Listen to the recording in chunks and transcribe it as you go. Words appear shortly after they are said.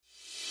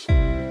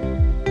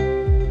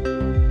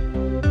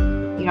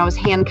I was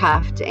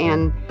handcuffed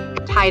and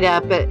tied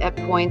up at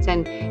points.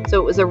 And so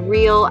it was a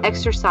real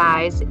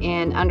exercise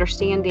in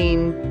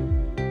understanding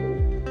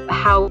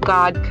how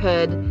God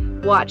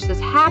could watch this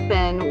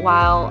happen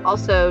while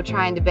also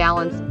trying to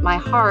balance my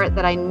heart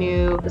that I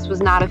knew this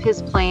was not of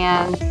his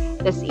plan.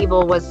 This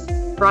evil was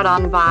brought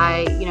on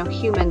by,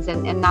 humans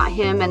and not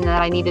him, and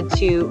that I needed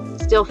to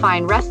still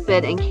find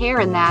respite and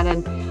care in that.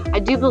 And I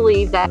do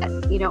believe that,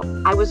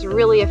 I was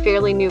really a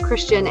fairly new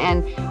Christian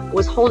and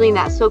was holding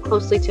that so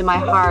closely to my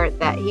heart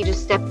that he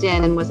just stepped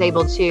in and was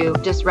able to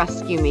just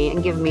rescue me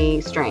and give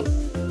me strength.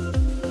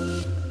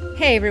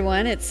 Hey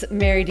everyone, it's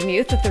Mary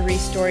DeMuth with the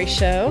Restory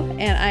Show,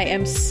 and I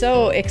am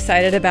so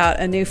excited about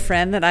a new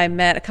friend that I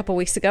met a couple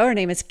weeks ago. Her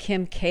name is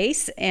Kim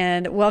Case,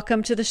 and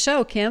welcome to the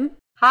show, Kim.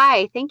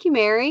 Hi, thank you,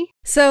 Mary.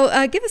 So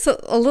give us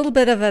a little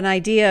bit of an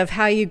idea of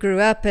how you grew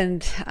up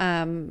and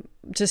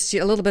just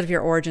a little bit of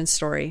your origin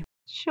story.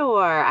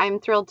 Sure, I'm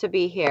thrilled to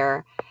be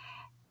here.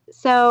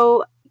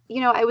 So,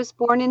 I was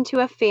born into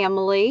a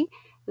family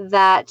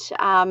that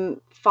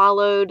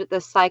followed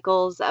the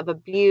cycles of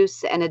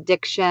abuse and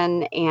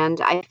addiction, and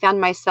I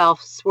found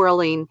myself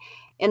swirling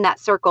in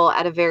that circle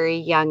at a very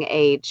young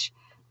age.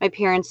 My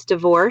parents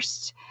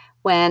divorced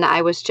when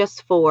I was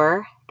just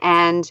 4,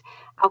 and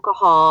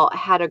alcohol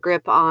had a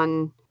grip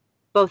on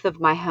both of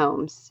my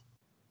homes.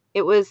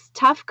 It was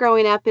tough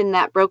growing up in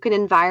that broken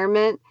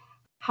environment.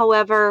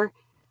 However,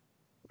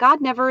 God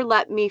never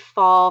let me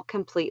fall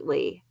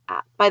completely.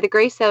 By the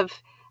grace of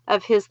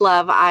his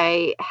love,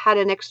 I had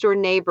a next door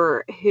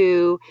neighbor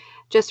who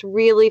just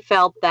really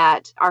felt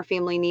that our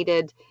family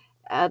needed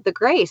the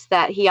grace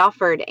that he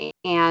offered.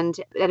 And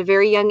at a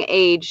very young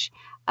age,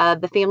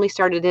 the family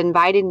started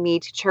inviting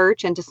me to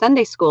church and to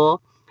Sunday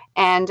school,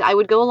 and I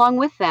would go along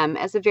with them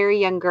as a very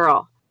young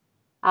girl.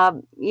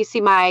 You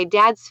see, my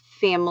dad's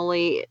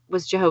family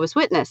was Jehovah's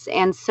Witness.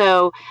 And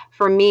so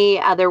for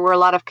me, there were a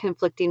lot of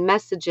conflicting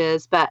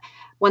messages, but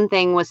one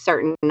thing was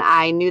certain.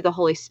 I knew the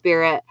Holy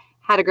Spirit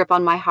had a grip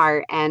on my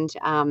heart, and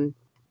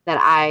that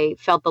I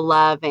felt the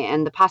love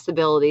and the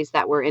possibilities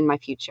that were in my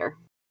future.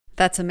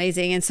 That's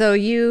amazing. And so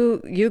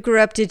you grew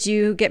up, did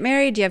you get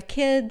married? Do you have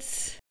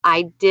kids?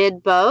 I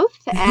did both.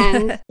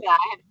 And I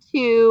have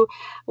 2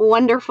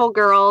 wonderful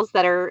girls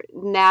that are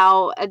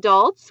now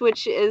adults,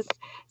 which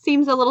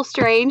seems a little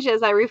strange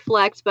as I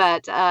reflect,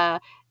 but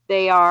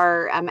they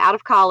are out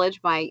of college.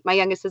 My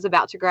youngest is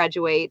about to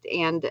graduate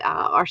and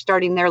are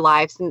starting their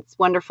lives, and it's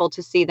wonderful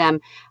to see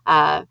them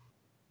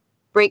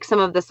break some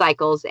of the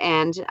cycles.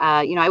 And,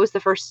 I was the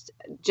first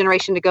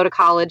generation to go to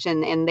college,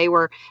 and they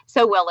were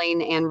so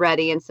willing and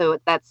ready. And so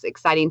that's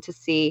exciting to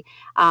see.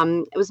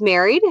 I was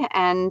married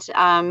and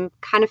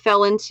kind of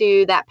fell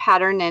into that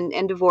pattern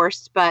and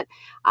divorced, but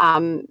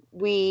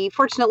we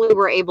fortunately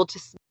were able to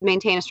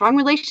maintain a strong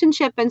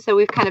relationship. And so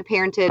we've kind of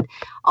parented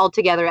all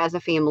together as a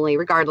family,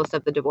 regardless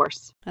of the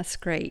divorce. That's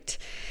great.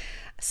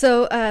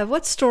 So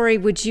what story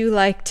would you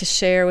like to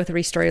share with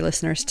Restory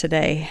listeners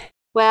today?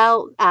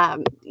 Well,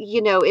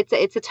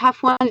 it's a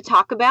tough one to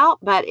talk about,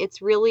 but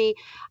it's really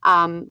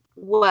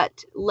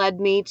what led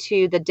me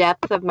to the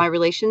depth of my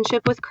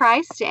relationship with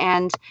Christ.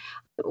 And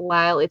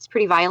while it's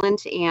pretty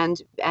violent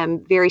and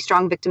very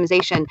strong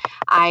victimization,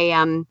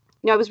 I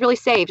was really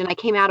saved, and I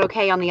came out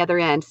okay on the other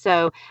end.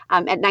 So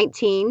at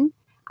 19,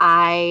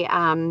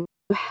 I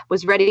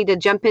was ready to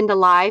jump into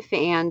life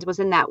and was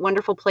in that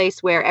wonderful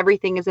place where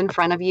everything is in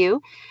front of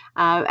you.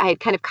 I had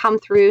kind of come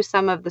through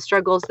some of the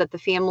struggles that the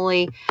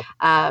family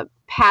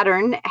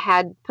pattern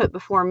had put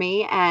before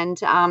me. And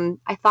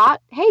I thought,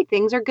 hey,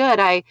 things are good.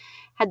 I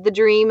had the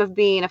dream of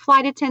being a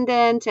flight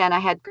attendant, and I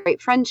had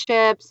great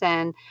friendships,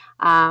 and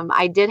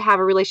I did have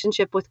a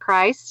relationship with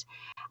Christ,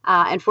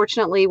 and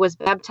fortunately was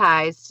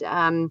baptized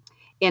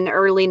in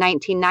early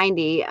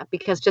 1990,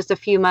 because just a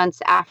few months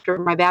after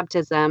my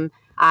baptism,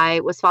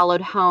 I was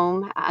followed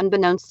home,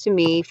 unbeknownst to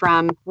me,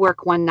 from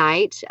work one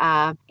night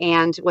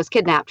and was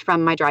kidnapped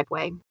from my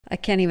driveway. I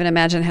can't even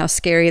imagine how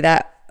scary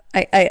that.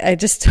 I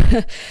just,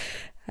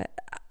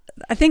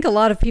 I think a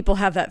lot of people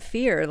have that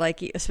fear,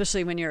 like,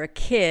 especially when you're a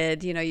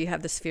kid, you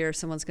have this fear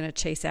someone's going to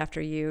chase after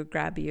you,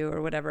 grab you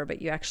or whatever,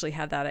 but you actually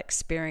had that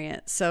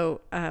experience.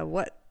 So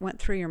what went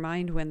through your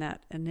mind when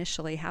that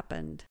initially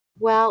happened?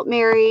 Well,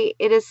 Mary,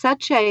 it is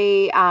such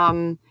a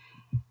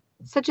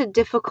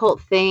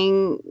difficult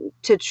thing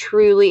to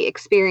truly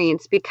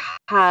experience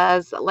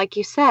because, like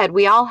you said,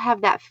 we all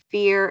have that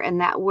fear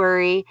and that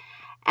worry.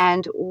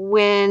 And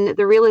when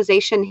the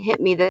realization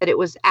hit me that it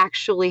was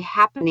actually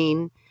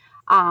happening,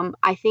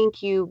 I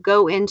think you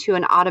go into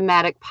an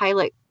automatic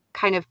pilot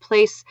kind of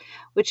place,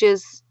 which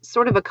is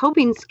sort of a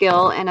coping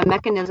skill and a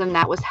mechanism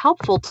that was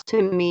helpful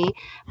to me.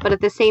 But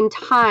at the same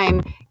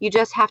time, you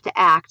just have to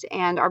act.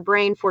 And our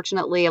brain,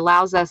 fortunately,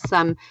 allows us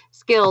some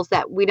skills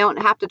that we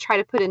don't have to try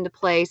to put into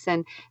place.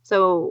 And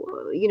so,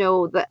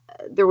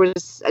 there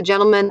was a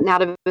gentleman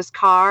out of his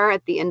car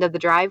at the end of the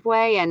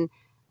driveway. And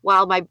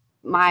while my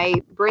my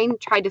brain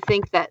tried to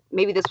think that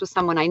maybe this was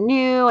someone I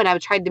knew, and I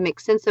tried to make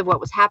sense of what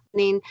was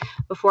happening.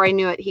 Before I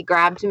knew it, he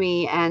grabbed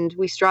me, and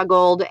we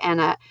struggled, and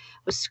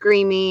was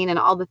screaming and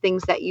all the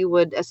things that you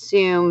would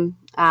assume.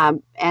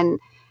 And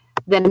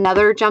then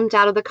another jumped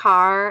out of the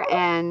car,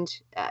 and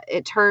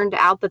it turned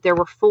out that there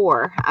were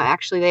four.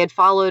 Actually, they had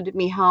followed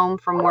me home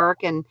from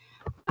work, and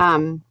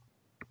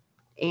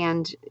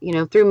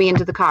threw me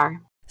into the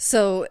car.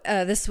 So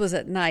this was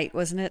at night,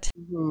 wasn't it?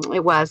 Mm-hmm.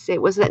 It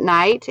was at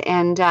night.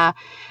 And,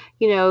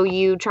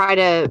 you try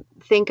to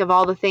think of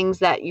all the things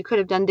that you could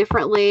have done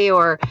differently,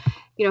 or,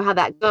 how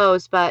that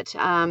goes. But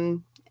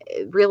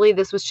really,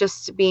 this was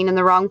just being in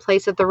the wrong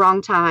place at the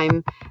wrong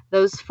time.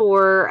 Those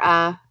four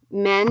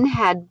men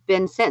had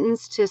been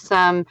sentenced to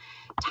some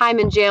time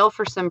in jail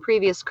for some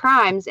previous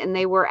crimes, and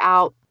they were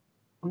out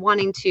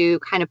wanting to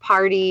kind of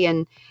party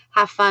and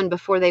have fun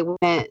before they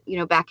went,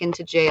 back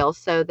into jail.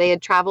 So they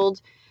had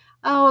traveled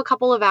a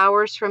couple of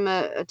hours from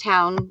a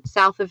town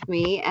south of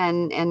me,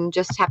 and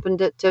just happened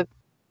to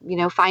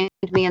find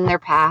me in their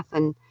path.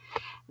 And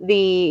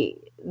the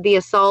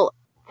assault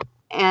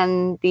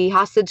and the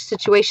hostage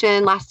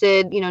situation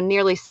lasted,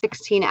 nearly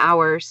 16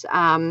 hours.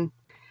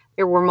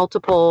 There were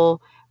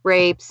multiple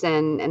rapes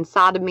and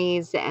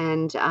sodomies,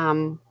 and,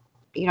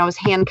 I was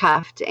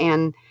handcuffed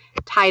and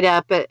tied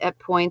up at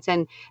points.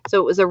 And so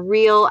it was a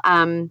real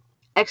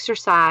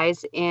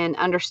exercise in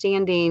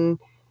understanding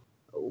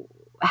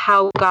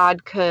how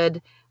God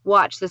could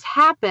watch this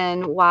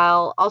happen,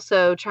 while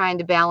also trying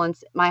to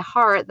balance my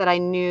heart that I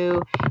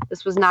knew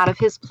this was not of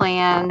his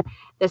plan.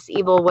 This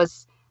evil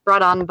was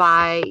brought on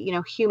by,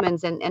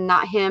 humans and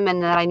not him,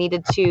 and that I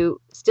needed to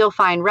still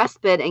find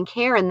respite and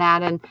care in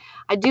that. And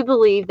I do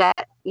believe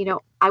that,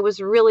 I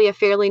was really a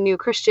fairly new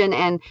Christian,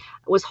 and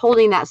was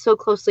holding that so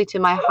closely to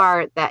my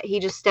heart that he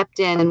just stepped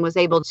in and was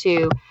able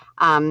to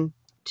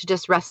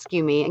just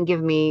rescue me and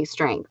give me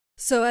strength.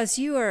 So as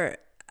you were,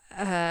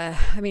 I've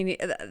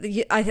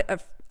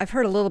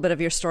heard a little bit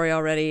of your story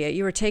already.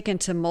 You were taken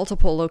to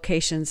multiple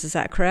locations. Is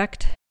that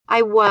correct?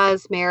 I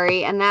was,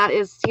 Mary. And that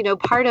is,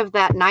 part of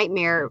that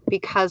nightmare,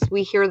 because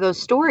we hear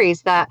those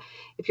stories that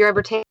if you're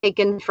ever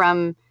taken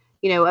from,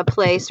 a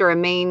place or a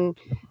main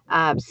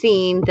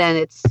scene, then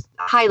it's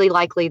highly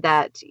likely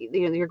that,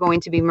 you're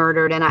going to be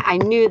murdered. And I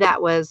knew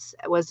that was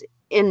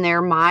in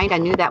their mind. I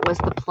knew that was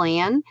the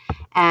plan.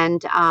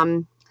 And,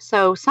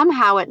 so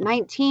somehow at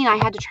 19, I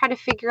had to try to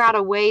figure out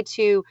a way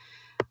to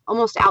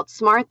almost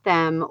outsmart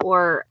them,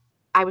 or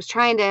I was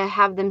trying to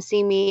have them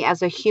see me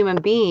as a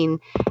human being,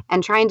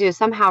 and trying to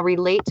somehow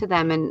relate to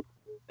them and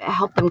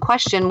help them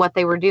question what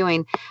they were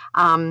doing.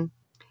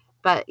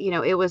 But,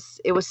 it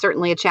was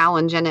certainly a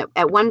challenge. And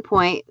at one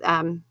point,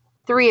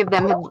 3 of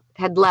them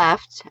had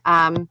left.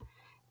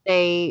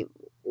 They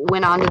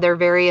went on to their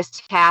various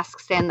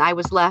tasks, and I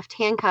was left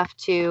handcuffed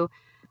to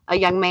a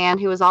young man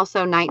who was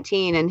also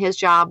 19, and his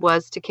job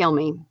was to kill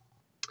me.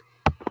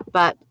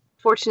 But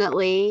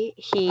fortunately,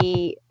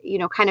 he,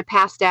 kind of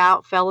passed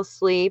out, fell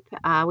asleep.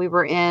 We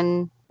were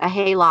in a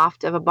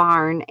hayloft of a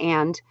barn,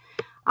 and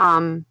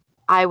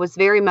I was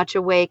very much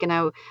awake, and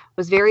I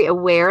was very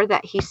aware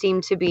that he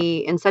seemed to be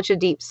in such a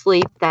deep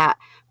sleep that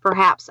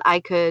perhaps I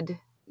could,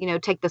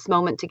 take this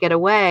moment to get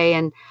away.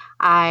 And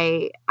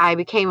I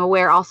became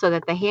aware also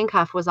that the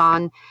handcuff was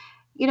on,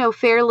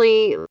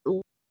 fairly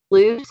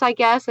loose, I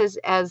guess,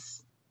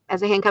 as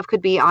a handcuff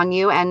could be on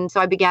you. And so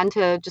I began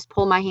to just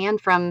pull my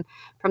hand from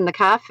the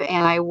cuff,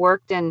 and I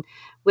worked and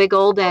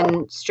wiggled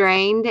and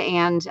strained,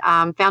 and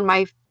found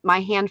my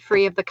hand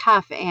free of the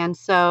cuff. And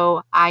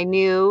so I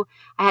knew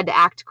I had to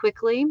act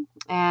quickly,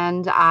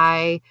 and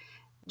I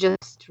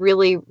just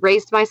really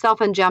raised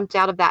myself and jumped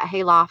out of that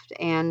hayloft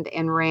and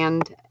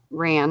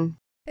ran.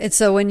 And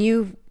so when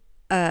you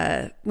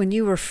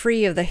were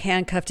free of the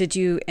handcuff, did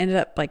you end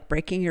up like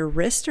breaking your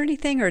wrist or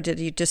anything, or did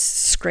you just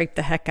scrape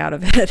the heck out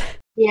of it?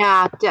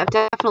 Yeah,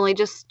 definitely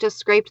just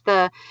scraped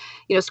the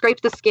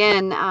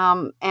skin.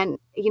 And,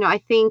 I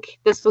think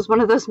this was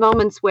one of those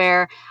moments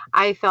where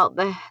I felt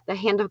the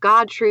hand of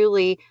God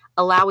truly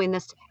allowing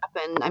this to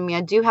happen. I mean,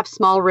 I do have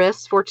small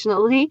wrists,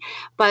 fortunately,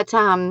 but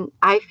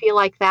I feel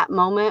like that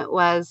moment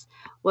was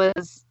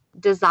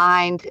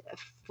designed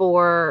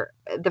for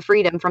the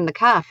freedom from the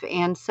cuff.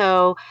 And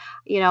so,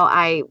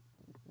 I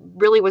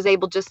really was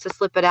able just to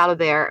slip it out of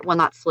there. Well,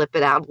 not slip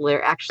it out of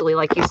there, actually,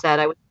 like you said,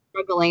 I was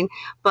struggling,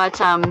 but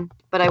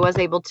I was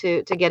able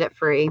to get it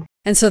free.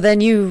 And so then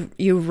you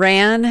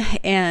ran,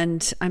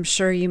 and I'm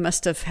sure you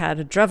must have had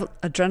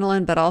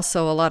adrenaline, but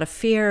also a lot of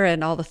fear,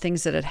 and all the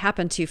things that had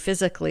happened to you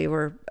physically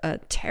were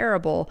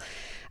terrible.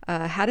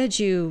 How did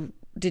you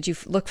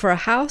look for a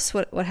house?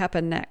 What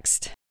happened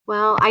next?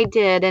 Well, I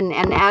did. And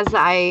as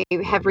I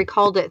have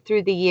recalled it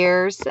through the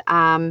years,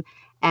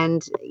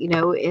 and,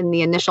 in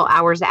the initial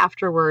hours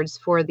afterwards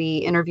for the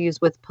interviews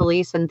with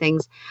police and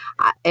things,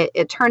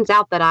 it turns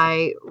out that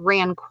I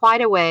ran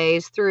quite a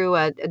ways through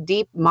a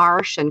deep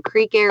marsh and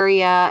creek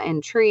area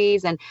and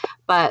trees.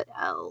 But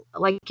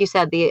like you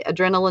said, the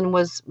adrenaline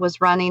was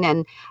running,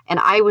 and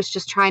I was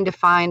just trying to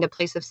find a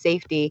place of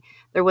safety.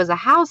 There was a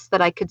house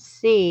that I could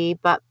see,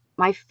 but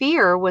my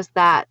fear was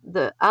that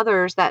the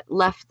others that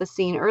left the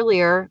scene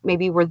earlier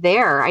maybe were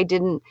there. I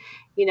didn't,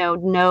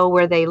 know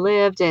where they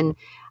lived, and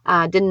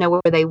didn't know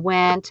where they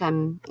went.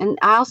 And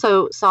I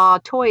also saw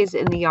toys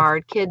in the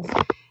yard, kids'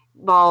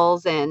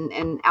 balls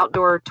and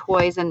outdoor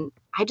toys. And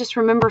I just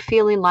remember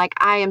feeling like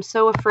I am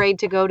so afraid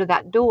to go to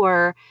that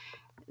door,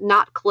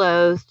 not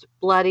closed,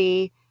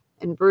 bloody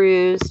and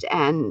bruised,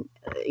 and,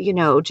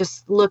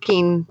 just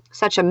looking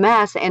such a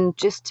mess, and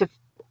just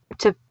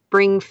to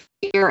bring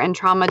fear and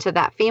trauma to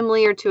that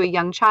family or to a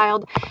young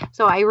child.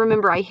 So I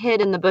remember I hid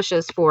in the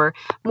bushes for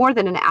more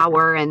than an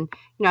hour, and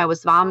I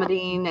was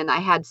vomiting, and I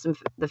had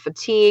the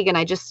fatigue, and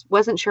I just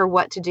wasn't sure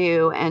what to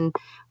do. And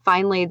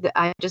finally,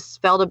 I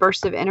just felt a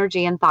burst of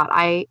energy and thought,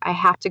 I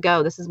have to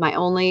go. This is my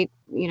only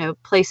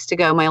place to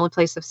go, my only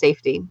place of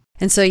safety.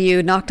 And so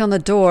you knocked on the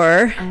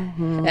door,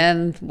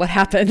 and what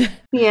happened?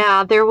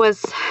 Yeah, there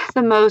was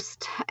the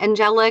most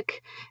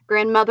angelic,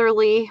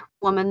 grandmotherly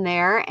woman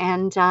there,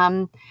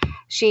 and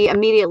she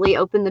immediately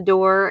opened the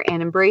door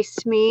and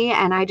embraced me,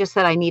 and I just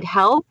said, I need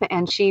help.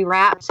 And she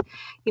wrapped,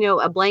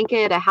 a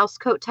blanket, a house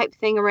coat type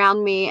thing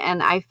around me,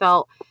 and I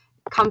felt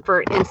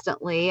comfort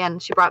instantly.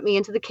 And she brought me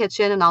into the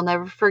kitchen, and I'll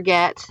never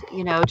forget,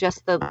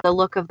 just the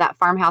look of that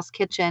farmhouse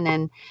kitchen.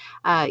 And,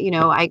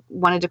 I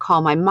wanted to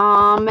call my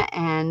mom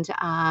and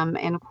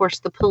of course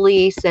the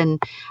police.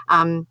 And,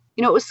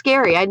 it was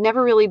scary. I'd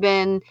never really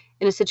been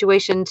in a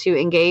situation to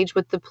engage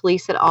with the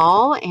police at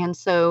all. And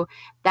so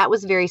that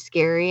was very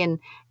scary. And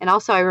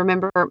also I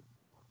remember,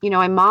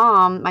 my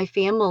mom, my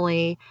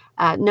family,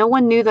 no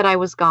one knew that I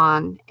was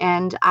gone.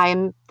 And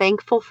I'm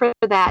thankful for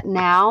that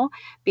now,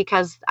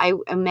 because I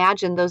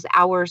imagine those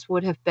hours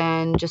would have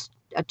been just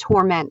a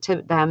torment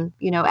to them.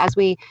 As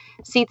we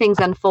see things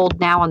unfold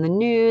now on the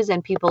news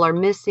and people are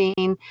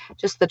missing,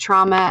 just the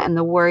trauma and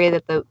the worry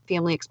that the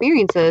family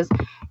experiences,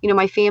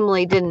 my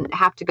family didn't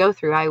have to go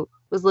through. I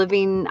was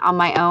living on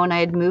my own. I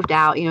had moved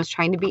out, was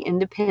trying to be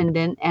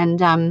independent.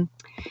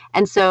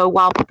 And so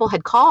while people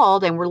had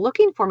called and were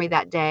looking for me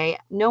that day,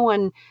 no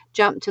one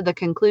jumped to the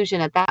conclusion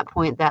at that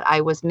point that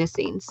I was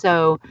missing.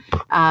 So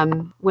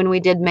when we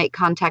did make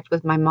contact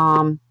with my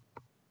mom,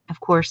 of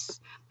course,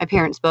 my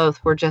parents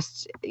both were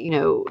just,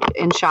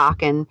 in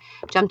shock, and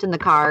jumped in the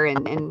car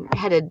and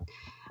headed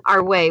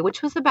our way,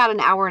 which was about an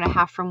hour and a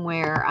half from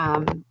where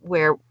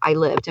I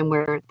lived and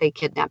where they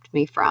kidnapped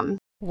me from.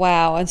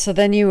 Wow. And so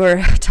then you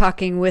were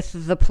talking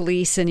with the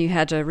police, and you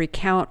had to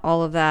recount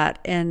all of that.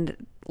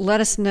 And let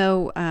us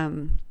know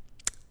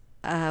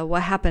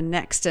what happened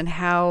next, and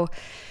how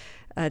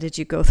did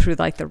you go through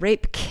like the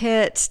rape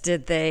kit?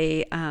 Did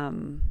they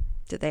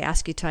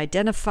ask you to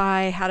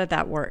identify? How did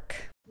that work?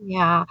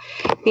 Yeah,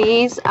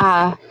 these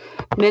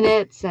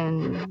minutes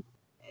and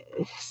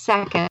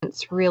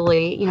seconds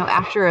really,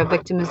 after a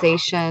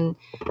victimization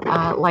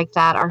like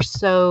that, are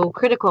so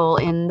critical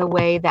in the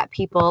way that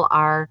people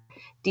are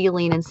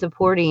dealing and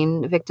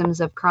supporting victims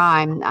of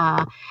crime.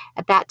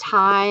 At that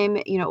time,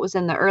 it was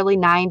in the early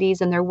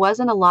 90s, and there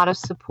wasn't a lot of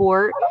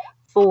support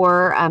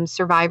for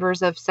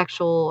survivors of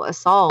sexual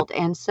assault.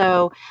 And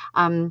so,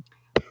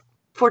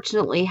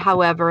 fortunately,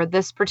 however,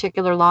 this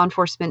particular law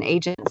enforcement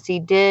agency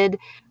did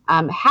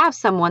have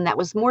someone that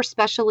was more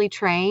specially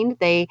trained.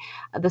 A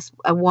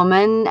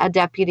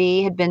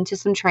deputy, had been to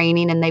some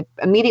training, and they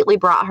immediately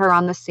brought her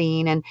on the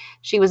scene, and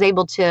she was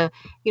able to,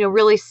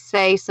 really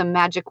say some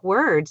magic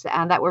words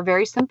that were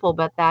very simple,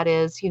 but that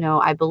is,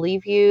 I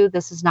believe you.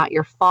 This is not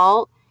your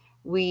fault.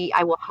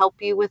 I will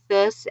help you with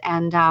this.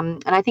 And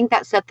I think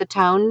that set the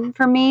tone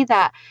for me,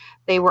 that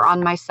they were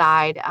on my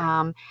side.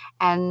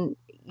 And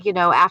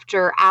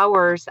after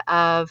hours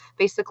of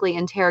basically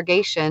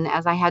interrogation,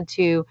 as I had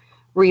to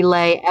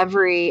relay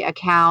every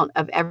account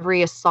of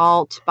every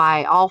assault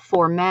by all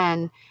four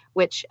men,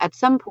 which at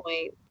some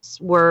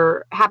points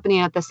were happening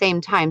at the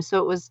same time. So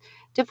it was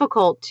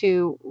difficult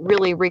to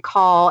really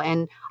recall.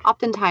 And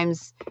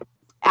oftentimes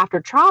after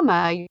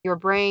trauma, your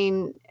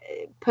brain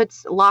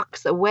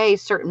locks away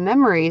certain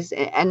memories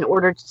in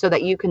order so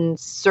that you can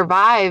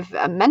survive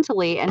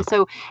mentally. And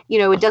so,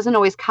 it doesn't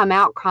always come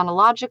out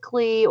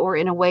chronologically or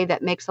in a way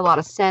that makes a lot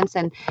of sense.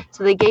 And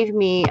so they gave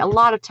me a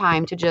lot of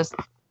time to just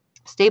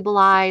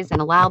stabilize and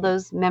allow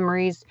those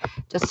memories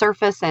to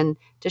surface and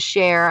to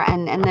share.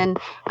 And then,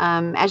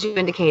 as you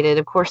indicated,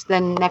 of course,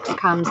 then next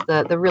comes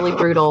the really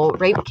brutal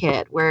rape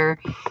kit, where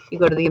you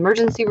go to the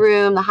emergency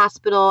room, the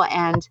hospital,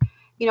 and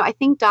I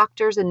think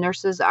doctors and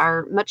nurses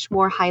are much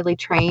more highly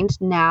trained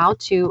now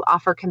to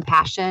offer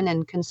compassion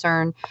and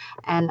concern.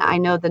 And I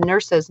know the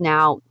nurses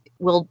now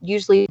will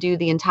usually do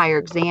the entire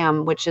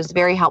exam, which is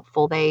very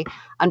helpful. They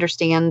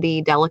understand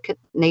the delicate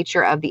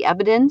nature of the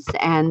evidence,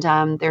 and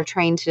they're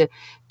trained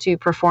to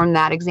perform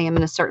that exam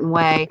in a certain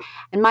way.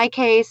 In my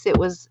case, it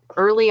was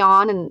early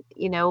on, and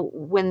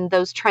when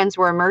those trends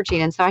were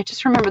emerging. And so I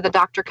just remember the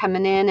doctor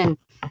coming in and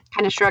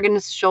kind of shrugging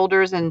his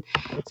shoulders and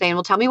saying,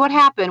 well, tell me what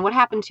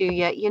happened to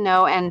you,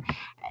 and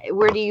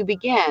where do you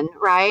begin?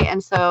 Right.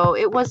 And so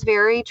it was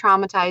very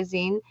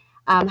traumatizing.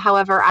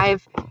 However,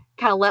 I've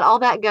kind of let all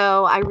that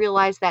go. I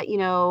realized that,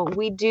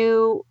 we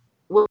do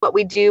what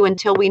we do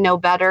until we know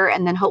better.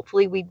 And then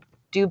hopefully we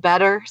do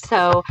better.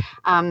 So,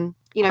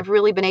 I've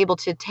really been able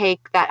to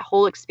take that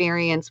whole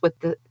experience with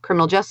the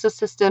criminal justice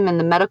system and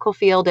the medical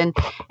field and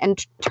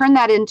turn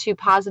that into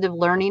positive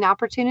learning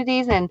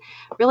opportunities. And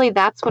really,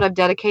 that's what I've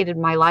dedicated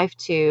my life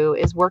to,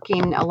 is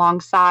working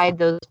alongside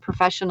those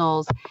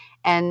professionals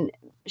and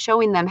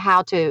showing them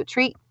how to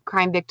treat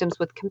crime victims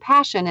with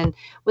compassion and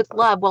with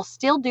love while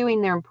still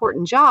doing their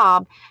important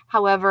job,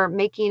 however,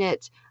 making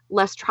it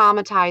less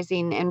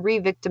traumatizing and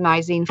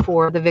re-victimizing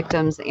for the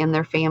victims and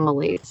their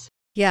families.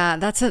 Yeah,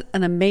 that's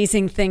an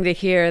amazing thing to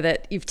hear,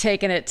 that you've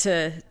taken it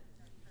to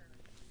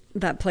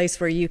that place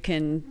where you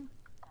can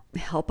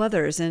help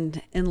others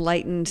and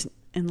enlighten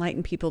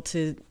people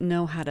to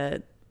know how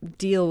to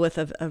deal with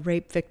a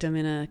rape victim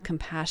in a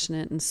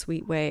compassionate and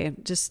sweet way.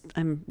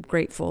 I'm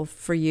grateful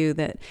for you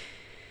that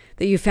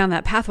you found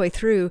that pathway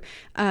through.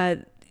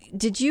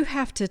 Did you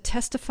have to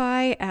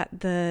testify at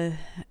the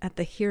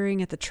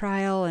hearing, at the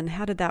trial, and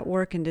how did that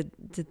work? And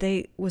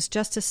was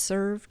justice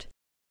served?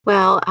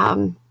 Well,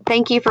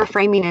 thank you for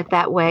framing it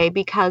that way,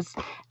 because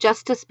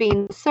justice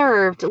being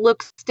served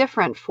looks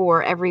different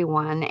for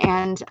everyone.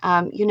 And,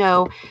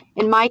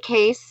 in my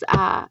case,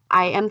 I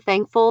am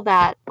thankful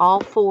that all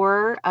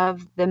 4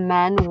 of the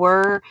men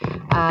were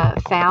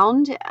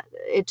found.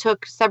 It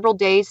took several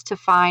days to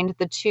find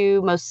the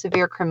 2 most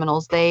severe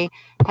criminals. They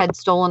had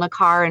stolen a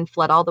car and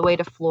fled all the way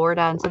to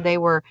Florida, and so they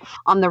were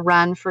on the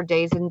run for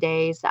days and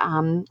days.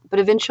 But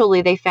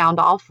eventually they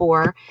found all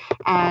 4.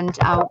 And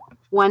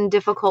one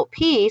difficult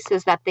piece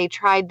is that they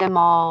tried them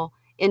all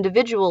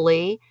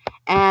individually.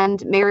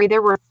 And Mary,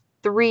 there were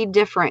 3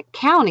 different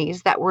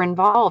counties that were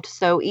involved.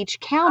 So each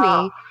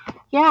county,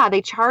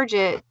 they charge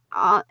it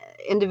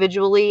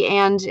individually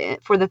and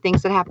for the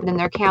things that happened in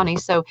their county.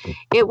 So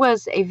it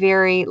was a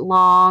very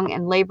long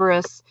and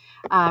laborious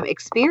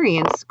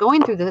experience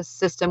going through this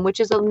system, which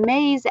is a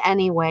maze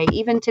anyway.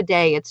 Even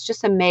today, it's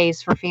just a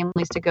maze for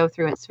families to go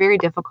through. It's very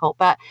difficult.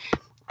 But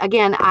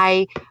again,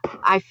 I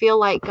feel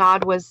like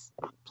God was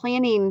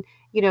planning,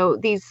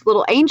 these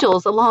little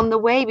angels along the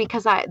way,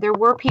 because there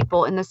were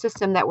people in the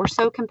system that were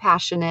so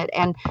compassionate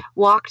and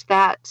walked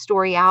that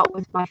story out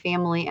with my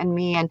family and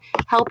me and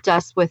helped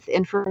us with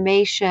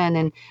information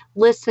and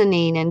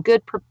listening and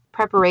good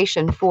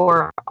preparation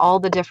for all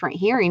the different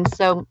hearings.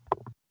 So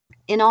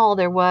in all,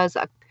 there was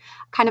a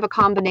kind of a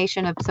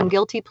combination of some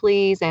guilty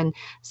pleas and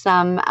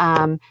some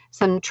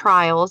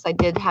trials. I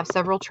did have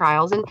several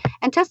trials,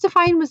 and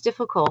testifying was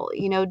difficult.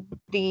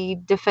 The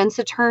defense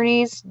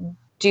attorneys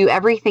do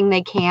everything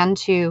they can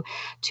to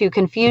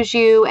confuse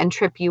you and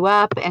trip you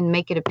up and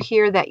make it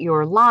appear that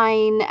you're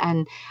lying.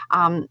 And,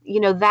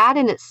 that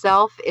in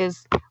itself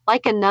is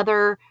like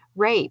another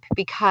rape,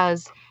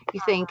 because you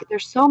think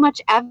there's so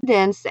much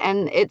evidence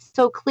and it's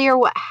so clear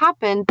what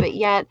happened, but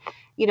yet,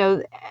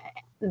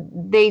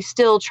 they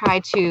still try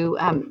to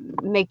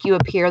make you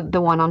appear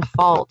the one on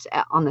fault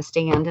on the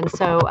stand. And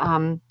so,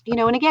 and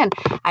again,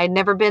 I had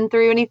never been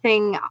through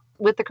anything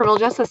with the criminal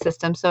justice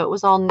system, so it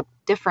was all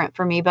different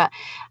for me. But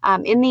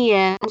in the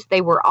end, they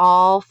were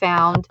all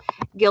found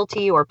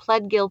guilty or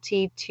pled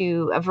guilty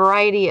to a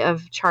variety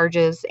of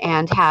charges,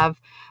 and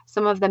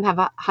some of them have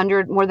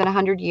more than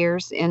 100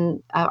 years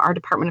in our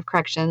Department of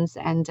Corrections,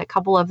 and a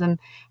couple of them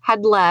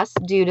had less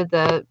due to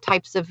the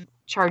types of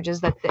charges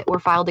that were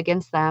filed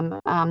against them.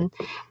 But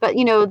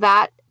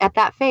that at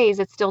that phase,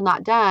 it's still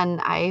not done.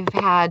 I've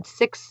had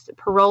 6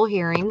 parole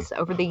hearings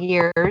over the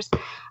years,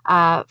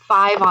 5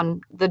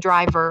 on the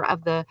driver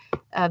of the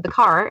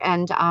car,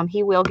 and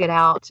he will get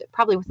out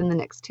probably within the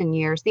next 10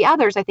 years. The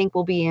others, I think,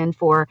 will be in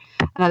for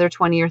another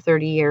 20 or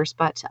 30 years.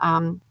 But,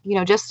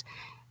 just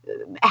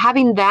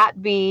having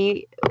that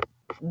be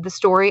the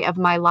story of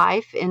my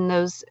life in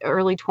those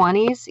early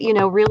 20s,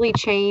 really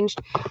changed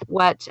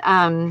what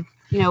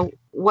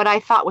I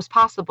thought was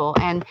possible.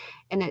 And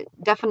it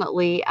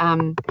definitely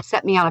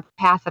set me on a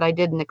path that I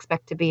didn't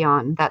expect to be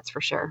on. That's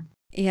for sure.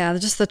 Yeah,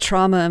 just the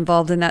trauma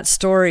involved in that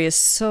story is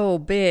so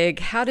big.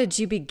 How did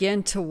you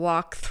begin to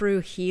walk through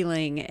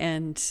healing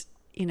and,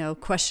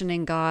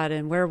 questioning God,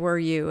 and where were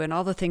you, and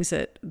all the things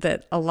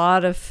that a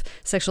lot of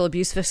sexual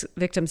abuse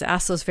victims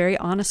ask those very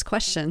honest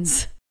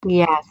questions?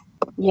 Yes.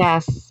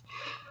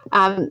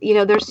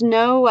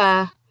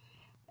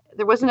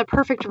 There wasn't a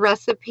perfect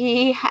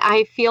recipe.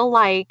 I feel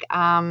like,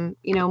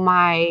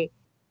 my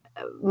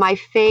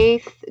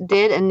faith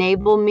did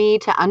enable me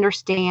to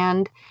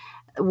understand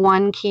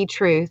one key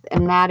truth,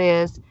 and that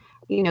is,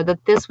 that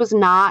this was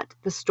not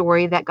the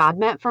story that God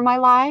meant for my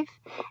life.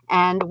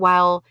 And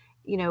while,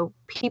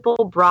 people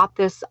brought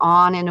this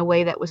on in a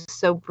way that was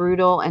so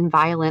brutal and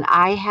violent,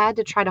 I had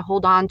to try to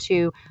hold on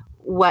to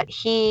what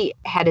He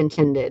had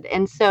intended.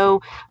 And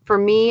so for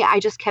me, I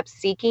just kept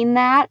seeking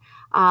that.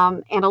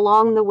 And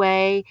along the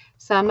way,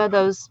 some of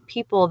those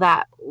people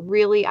that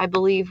really, I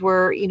believe,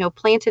 were,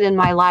 planted in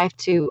my life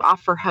to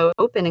offer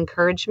hope and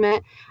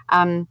encouragement,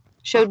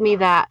 showed me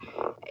that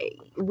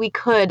we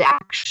could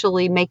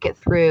actually make it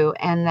through,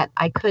 and that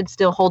I could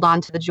still hold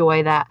on to the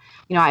joy that,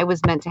 I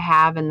was meant to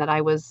have and that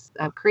I was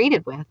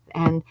created with.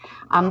 And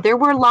there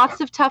were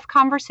lots of tough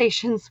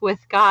conversations with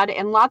God,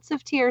 and lots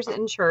of tears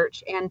in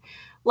church, and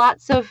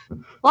lots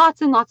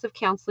and lots of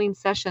counseling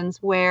sessions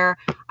where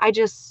I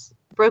just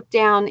broke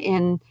down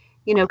in,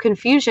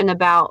 confusion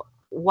about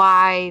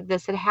why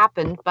this had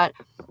happened. But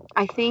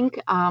I think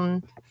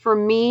for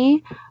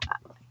me,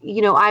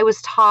 I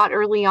was taught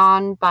early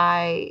on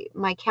by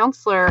my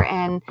counselor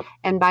and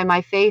by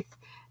my faith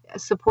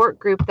support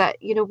group that,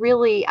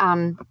 really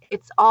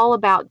it's all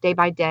about day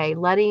by day,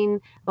 letting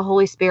the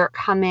Holy Spirit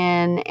come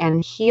in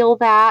and heal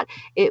that.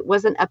 It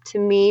wasn't up to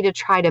me to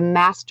try to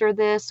master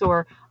this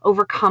or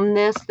overcome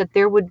this, that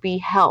there would be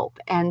help.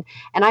 And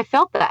I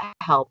felt that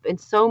help in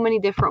so many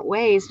different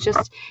ways,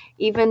 just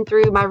even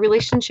through my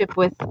relationship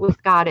with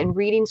God, and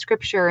reading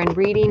scripture and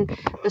reading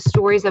the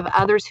stories of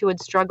others who had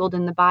struggled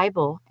in the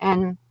Bible.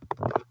 And,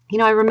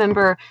 I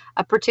remember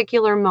a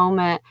particular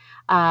moment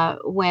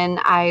when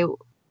I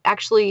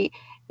actually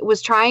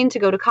was trying to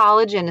go to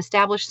college and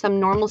establish some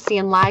normalcy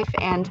in life.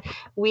 And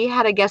we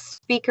had a guest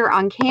speaker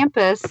on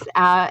campus,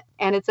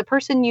 and it's a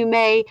person you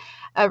may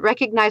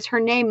recognize her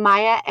name,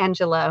 Maya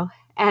Angelou.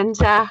 And,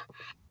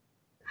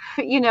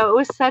 it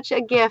was such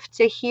a gift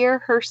to hear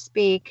her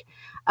speak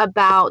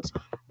about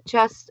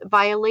just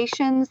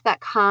violations that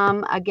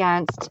come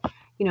against,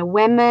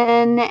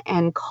 women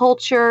and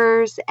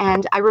cultures.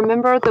 And I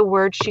remember the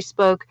words she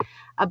spoke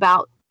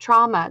about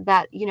trauma,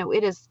 that,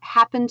 it has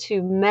happened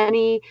to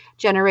many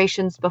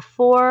generations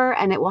before,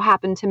 and it will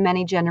happen to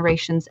many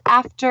generations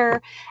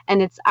after.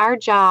 And it's our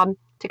job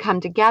to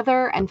come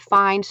together and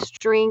find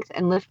strength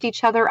and lift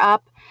each other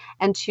up,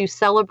 and to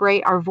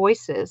celebrate our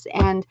voices.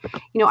 And,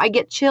 I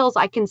get chills.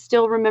 I can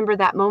still remember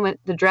that moment.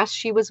 The dress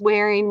she was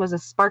wearing was a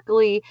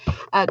sparkly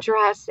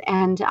dress.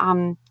 And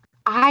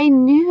I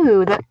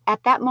knew that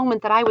at that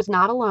moment that I was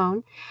not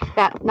alone,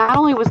 that not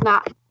only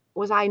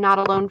was I not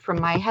alone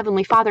from my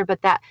Heavenly Father,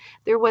 but that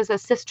there was a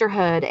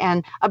sisterhood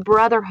and a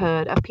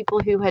brotherhood of people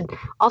who had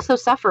also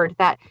suffered,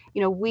 that,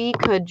 we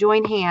could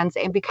join hands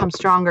and become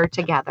stronger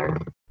together.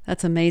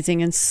 That's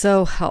amazing and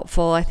so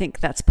helpful. I think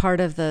that's part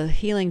of the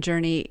healing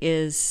journey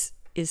is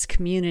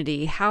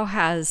community. How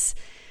has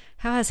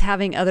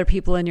having other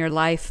people in your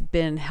life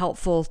been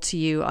helpful to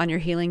you on your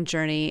healing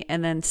journey?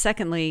 And then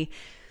secondly,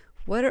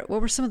 what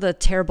were some of the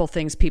terrible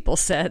things people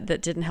said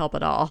that didn't help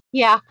at all?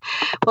 Yeah,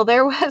 well,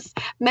 there was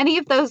many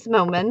of those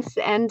moments.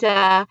 And,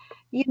 I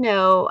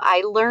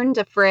learned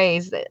a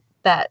phrase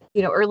that,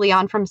 early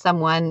on from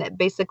someone,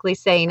 basically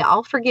saying,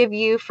 I'll forgive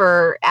you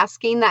for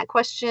asking that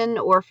question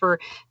or for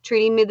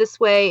treating me this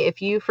way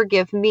if you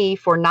forgive me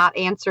for not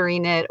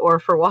answering it or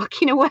for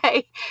walking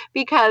away,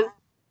 because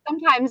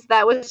sometimes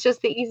that was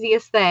just the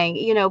easiest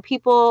thing.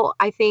 People,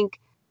 I think,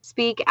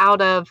 speak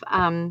out of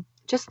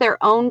just their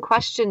own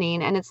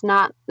questioning, and it's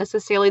not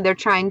necessarily they're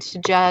trying to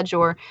judge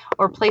or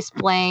place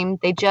blame.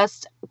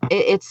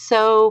 It's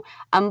so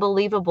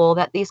unbelievable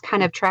that these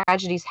kind of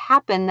tragedies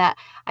happen, that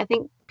I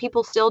think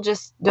people still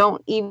just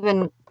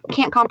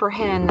can't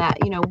comprehend that,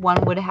 one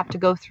would have to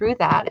go through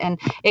that. And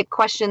it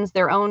questions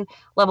their own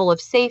level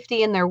of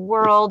safety in their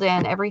world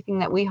and everything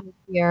that we hold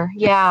here.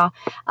 Yeah.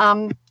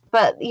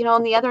 But,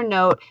 on the other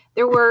note,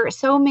 there were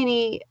so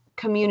many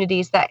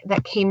communities that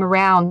came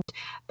around.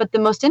 But the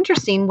most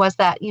interesting was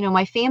that,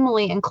 my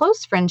family and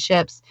close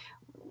friendships,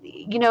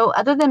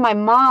 other than my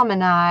mom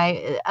and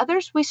I,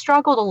 others, we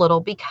struggled a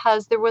little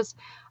because there was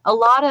a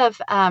lot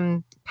of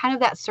kind of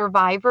that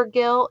survivor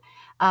guilt.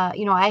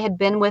 I had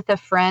been with a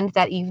friend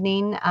that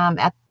evening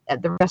at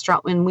the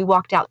restaurant when we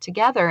walked out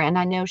together, and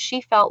I know she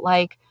felt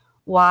like,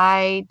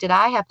 why did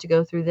I have to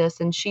go through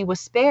this? And she was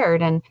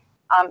spared. And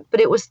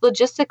but it was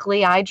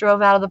logistically, I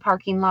drove out of the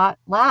parking lot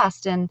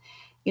last, and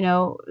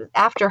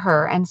after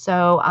her. And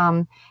so,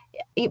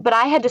 but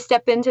I had to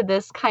step into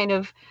this kind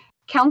of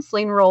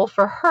counseling role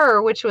for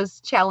her, which was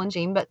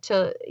challenging, but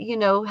to,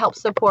 help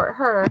support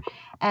her.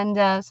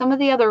 And some of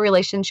the other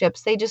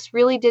relationships, they just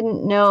really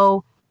didn't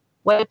know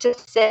what to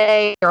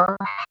say or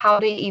how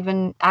to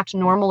even act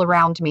normal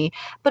around me.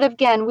 But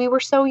again, we were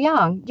so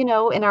young,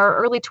 in our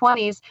early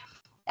 20s.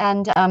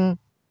 And,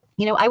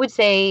 I would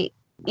say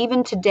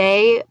even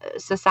today,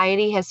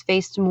 society has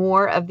faced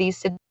more of these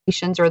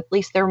situations, or at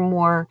least they're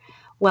more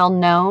well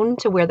known,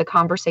 to where the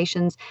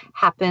conversations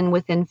happen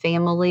within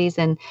families,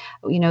 and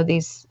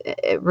these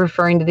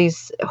referring to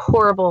these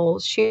horrible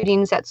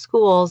shootings at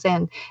schools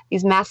and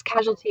these mass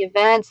casualty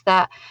events,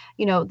 that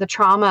the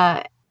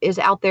trauma is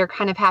out there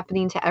kind of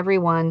happening to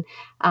everyone,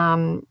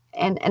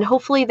 and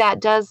hopefully that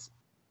does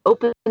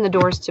open the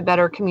doors to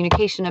better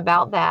communication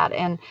about that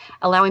and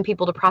allowing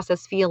people to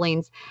process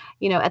feelings.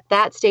 At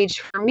that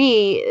stage for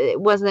me,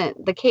 it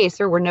wasn't the case.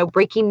 There were no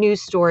breaking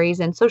news stories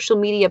and social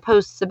media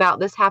posts about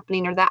this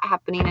happening or that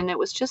happening. And it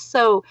was just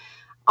so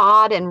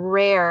odd and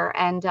rare.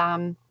 And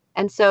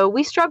so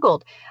we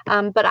struggled.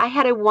 But I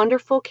had a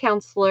wonderful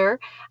counselor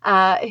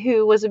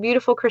who was a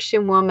beautiful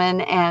Christian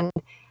woman. And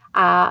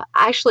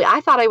Actually,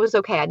 I thought I was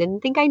okay. I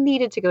didn't think I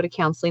needed to go to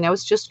counseling. I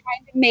was just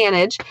trying to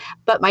manage.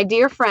 But my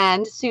dear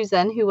friend,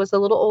 Susan, who was a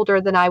little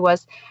older than I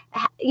was,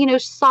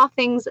 saw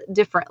things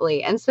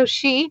differently. And so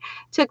she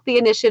took the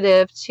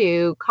initiative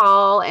to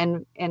call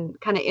and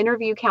kind of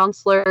interview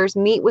counselors,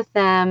 meet with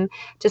them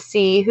to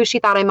see who she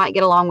thought I might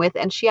get along with.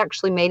 And she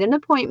actually made an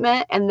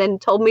appointment and then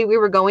told me we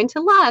were going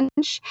to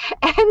lunch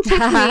and took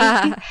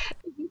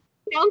me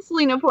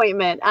counseling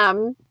appointment.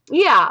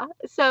 Yeah.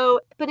 So,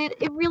 but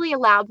it really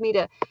allowed me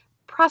to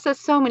process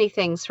so many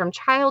things from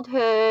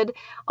childhood,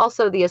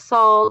 also the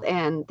assault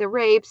and the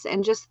rapes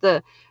and just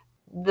the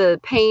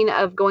pain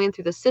of going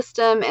through the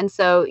system. And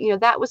so,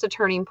 that was a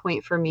turning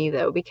point for me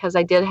though, because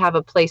I did have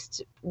a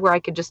place where I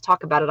could just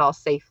talk about it all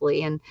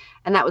safely. And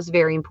that was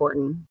very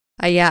important.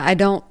 Yeah, I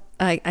don't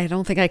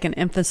think I can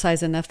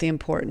emphasize enough the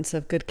importance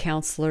of good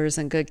counselors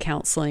and good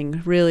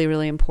counseling. Really,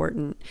 really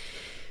important.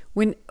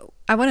 When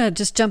I want to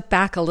just jump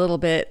back a little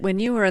bit, when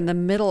you were in the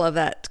middle of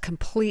that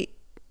complete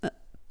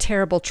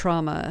terrible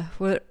trauma,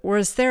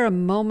 was there a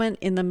moment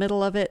in the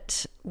middle of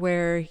it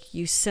where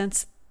you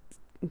sensed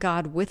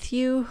God with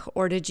you,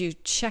 or did you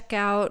check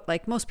out?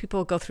 Like most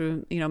people go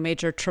through,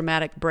 major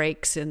traumatic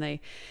breaks and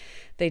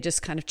they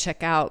just kind of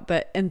check out,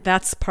 and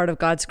that's part of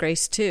God's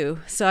grace too.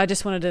 So I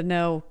just wanted to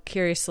know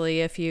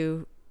curiously if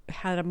you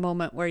had a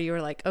moment where you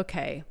were like,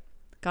 okay,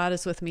 God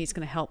is with me. He's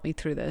going to help me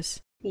through this.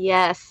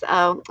 Yes.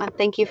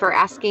 Thank you for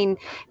asking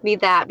me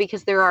that,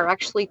 because there are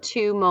actually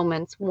two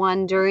moments,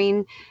 one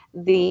during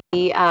the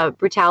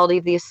brutality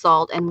of the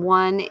assault and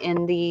one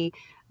in the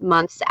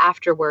months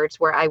afterwards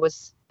where I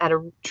was at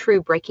a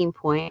true breaking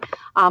point.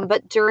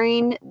 But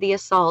during the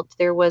assault,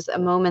 there was a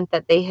moment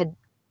that they had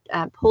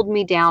pulled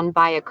me down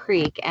by a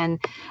creek, and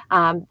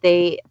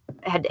they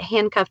had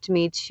handcuffed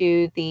me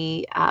to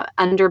the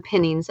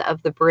underpinnings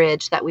of the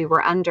bridge that we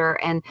were under,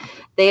 and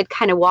they had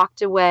kind of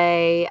walked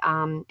away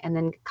and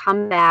then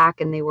come back,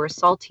 and they were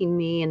assaulting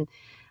me,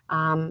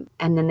 and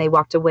then they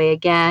walked away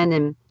again,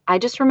 and I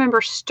just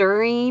remember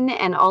stirring,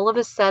 and all of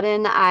a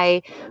sudden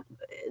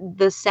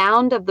the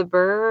sound of the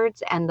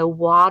birds and the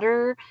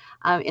water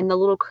in the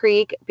little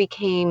creek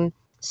became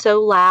so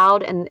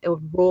loud, and a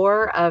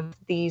roar of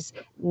these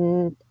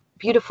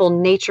beautiful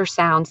nature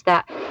sounds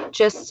that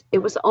it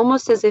was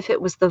almost as if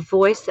it was the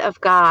voice of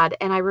God.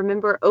 And I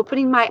remember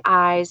opening my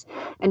eyes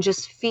and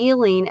just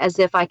feeling as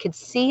if I could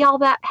see all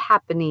that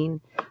happening,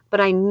 but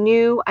I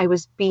knew I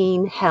was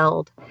being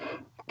held.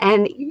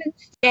 And even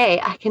today,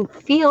 I can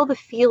feel the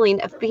feeling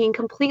of being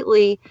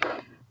completely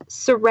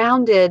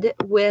surrounded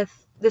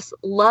with this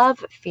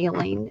love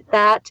feeling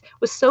that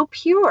was so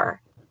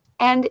pure.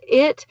 And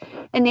it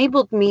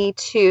enabled me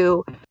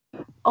to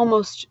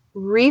almost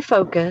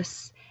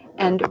refocus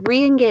and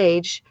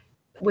re-engage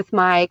with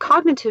my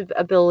cognitive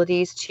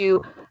abilities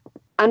to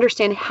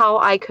understand how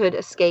I could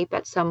escape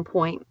at some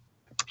point,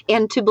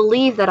 and to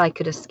believe that I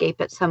could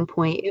escape at some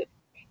point.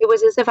 It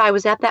was as if I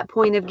was at that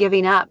point of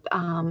giving up,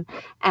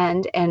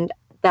 and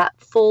that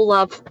full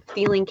love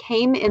feeling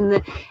came in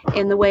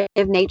the way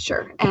of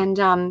nature. And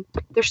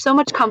there's so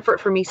much comfort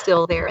for me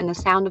still there in the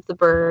sound of the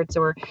birds,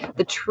 or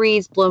the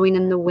trees blowing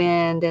in the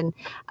wind, and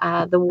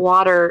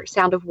the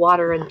sound of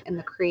water in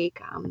the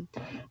creek.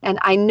 And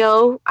I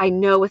know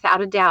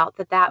without a doubt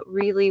that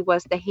really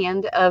was the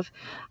hand of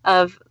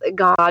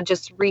God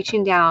just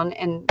reaching down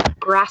and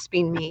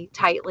grasping me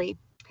tightly.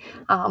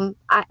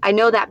 I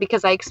know that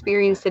because I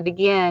experienced it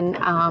again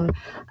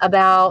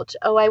about,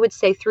 I would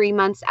say 3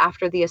 months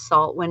after the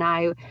assault, when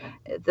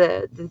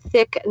the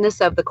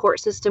thickness of the court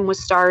system was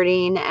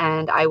starting,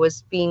 and I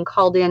was being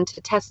called in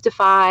to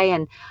testify,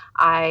 and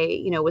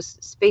I,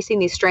 was facing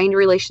these strained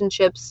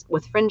relationships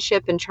with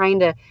friendship and trying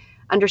to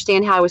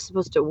understand how I was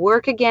supposed to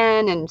work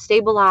again and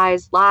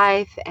stabilize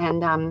life.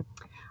 And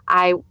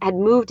I had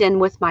moved in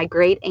with my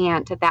great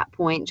aunt at that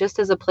point, just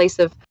as a place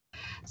of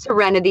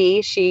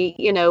serenity. She,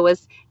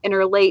 was in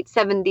her late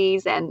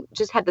 70s and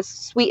just had this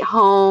sweet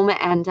home,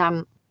 and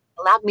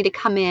allowed me to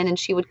come in, and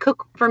she would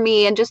cook for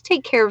me and just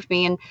take care of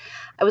me. And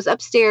I was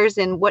upstairs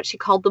in what she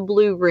called the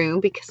blue room,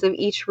 because of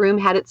each room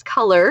had its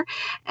color.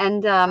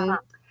 And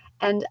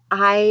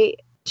I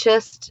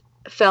just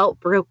felt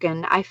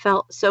broken. I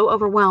felt so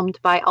overwhelmed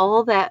by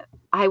all that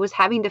I was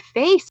having to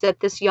face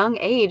at this young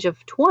age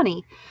of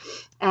 20.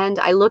 And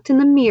I looked in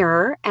the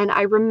mirror, and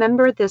I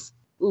remember this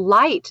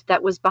light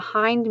that was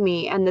behind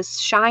me, and this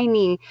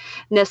shininess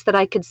that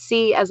I could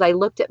see as I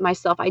looked at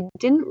myself. I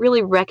didn't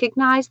really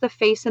recognize the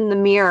face in the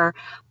mirror,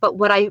 but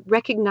what I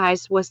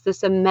recognized was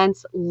this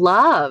immense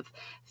love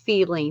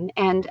feeling.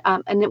 And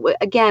it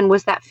again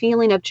was that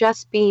feeling of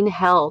just being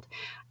held.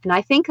 And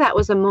I think that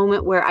was a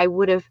moment where I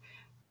would have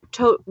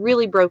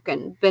really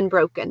been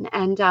broken.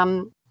 And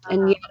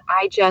yet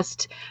I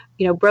just,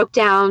 broke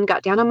down,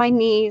 got down on my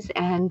knees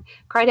and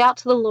cried out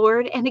to the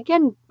Lord. And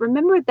again,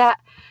 remembered that,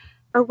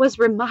 or was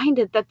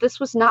reminded that this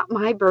was not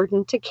my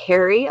burden to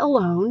carry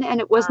alone,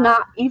 and it was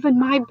not even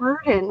my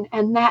burden,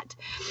 and that,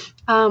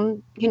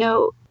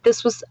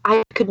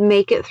 I could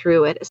make it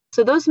through it.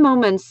 So those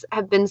moments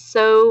have been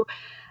so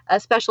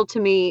special to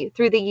me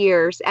through the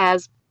years,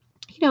 as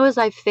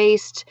I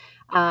faced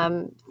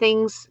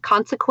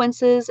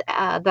consequences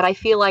that I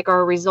feel like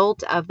are a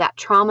result of that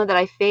trauma that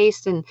I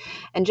faced, and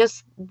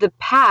just the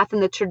path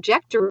and the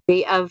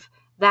trajectory of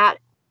that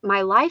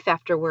my life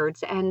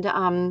afterwards, and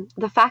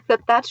the fact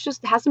that that's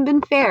just hasn't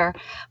been fair.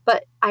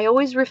 But I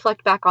always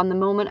reflect back on the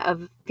moment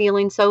of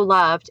feeling so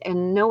loved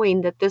and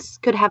knowing that this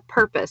could have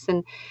purpose.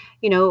 And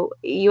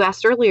you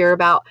asked earlier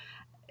about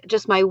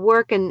just my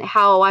work and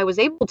how I was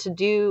able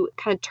to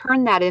kind of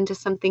turn that into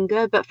something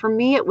good. But for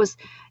me, it was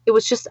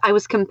just, I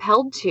was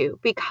compelled to,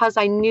 because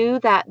I knew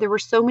that there were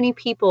so many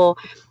people,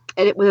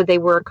 whether they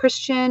were a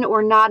Christian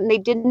or not, and they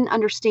didn't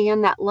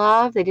understand that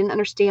love, they didn't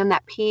understand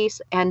that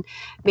peace, and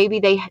maybe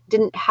they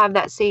didn't have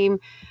that same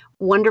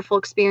wonderful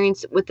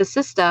experience with the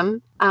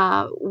system,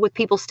 with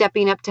people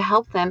stepping up to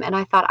help them. And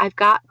I thought, I've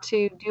got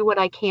to do what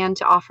I can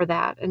to offer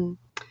that. And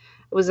it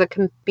was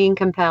being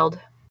compelled.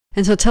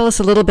 And so tell us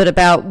a little bit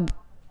about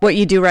what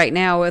you do right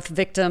now with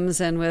victims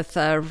and with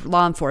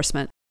law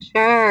enforcement.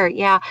 Sure.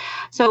 Yeah.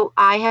 So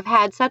I have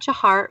had such a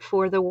heart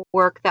for the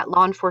work that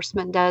law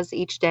enforcement does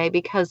each day,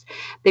 because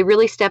they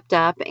really stepped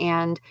up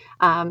and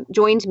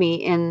joined me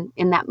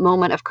in that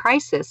moment of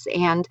crisis.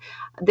 And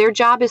their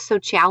job is so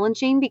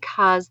challenging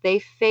because they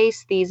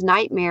face these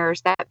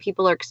nightmares that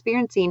people are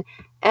experiencing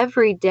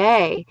every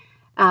day,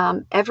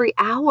 every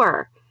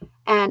hour,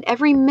 and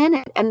every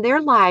minute. And their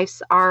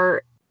lives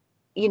are,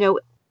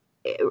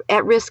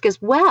 at risk as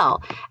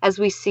well, as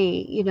we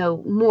see,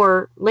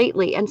 more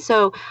lately. And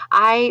so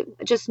I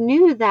just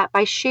knew that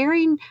by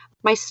sharing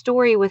my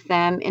story with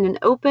them in an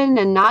open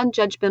and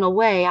non-judgmental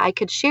way, I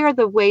could share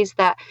the ways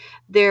that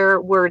their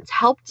words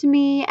helped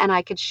me, and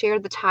I could share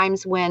the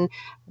times when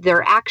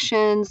their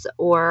actions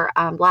or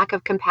lack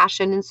of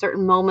compassion in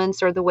certain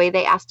moments, or the way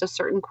they asked a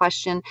certain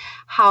question,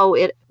 how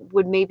it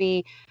would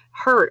maybe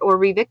hurt or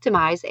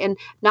re-victimize. And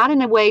not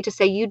in a way to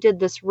say you did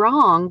this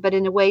wrong, but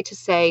in a way to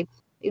say,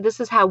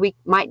 this is how we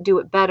might do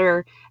it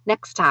better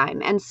next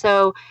time. And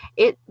so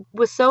it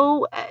was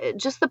so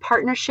just the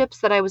partnerships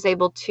that I was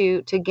able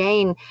to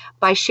gain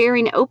by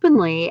sharing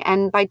openly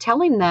and by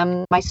telling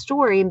them my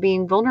story and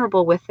being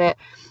vulnerable with it,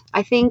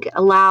 I think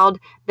allowed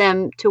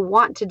them to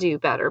want to do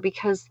better,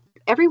 because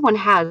everyone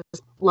has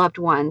loved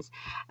ones,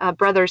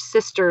 brothers,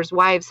 sisters,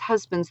 wives,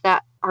 husbands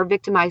that are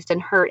victimized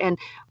and hurt. And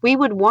we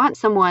would want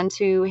someone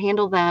to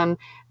handle them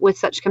with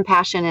such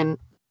compassion, and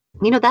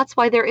that's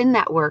why they're in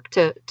that work,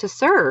 to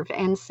serve.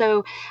 And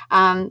so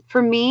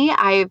for me,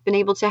 I've been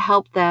able to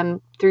help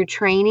them through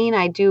training.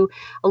 I do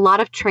a lot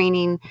of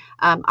training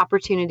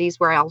opportunities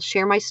where I'll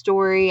share my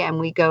story, and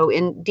we go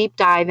in deep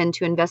dive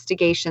into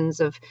investigations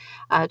of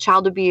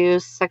child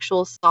abuse,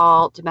 sexual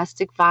assault,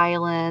 domestic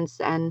violence,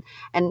 and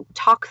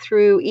talk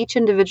through each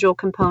individual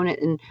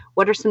component and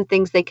what are some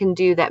things they can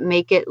do that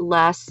make it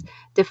less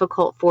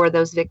difficult for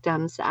those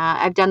victims.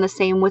 I've done the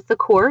same with the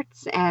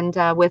courts and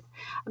with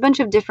a bunch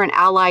of different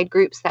allied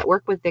groups that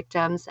work with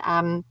victims,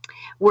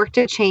 work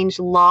to change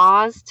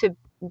laws to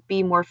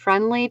be more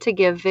friendly, to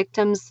give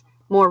victims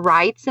more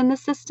rights in the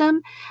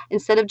system,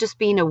 instead of just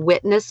being a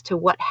witness to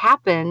what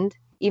happened,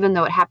 even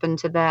though it happened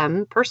to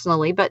them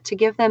personally, but to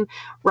give them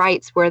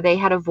rights where they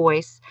had a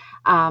voice,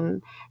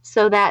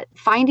 so that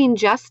finding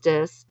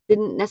justice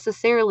doesn't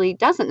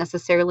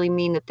necessarily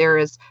mean that there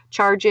is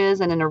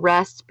charges and an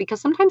arrest, because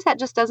sometimes that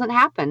just doesn't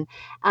happen,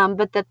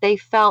 but that they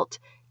felt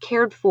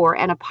cared for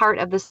and a part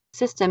of the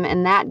system,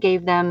 and that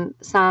gave them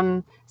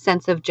some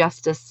sense of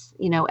justice,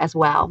 as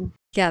well.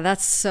 Yeah,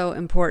 that's so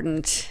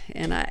important.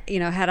 And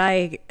had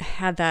I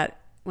had that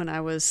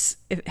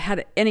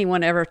had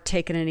anyone ever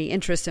taken any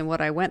interest in what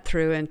I went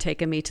through and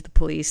taken me to the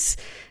police,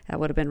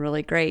 that would have been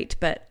really great.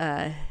 But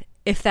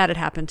if that had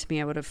happened to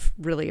me, I would have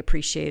really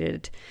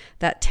appreciated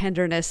that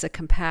tenderness, the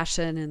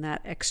compassion, and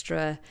that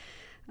extra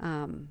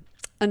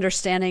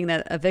understanding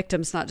that a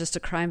victim's not just a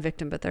crime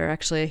victim, but they're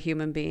actually a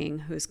human being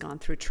who's gone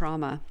through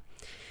trauma.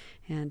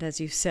 And as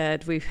you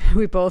said,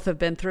 we both have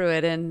been through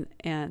it,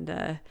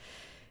 and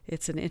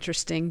it's an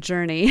interesting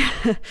journey.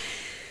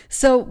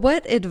 So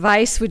what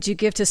advice would you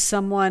give to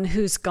someone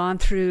who's gone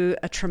through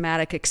a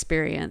traumatic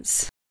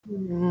experience?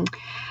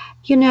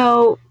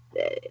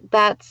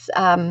 That's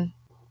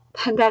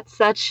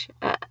such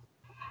a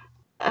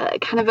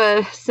kind of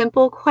a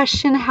simple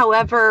question.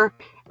 However,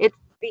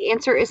 the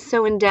answer is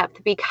so in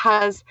depth,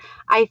 because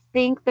I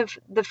think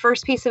the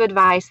first piece of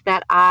advice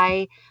that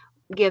I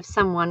give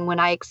someone when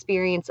I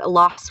experience a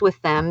loss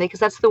with them, because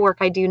that's the work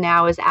I do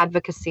now, is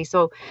advocacy.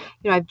 So,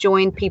 I've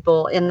joined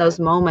people in those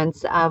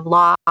moments of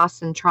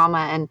loss and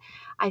trauma. And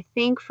I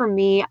think for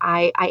me,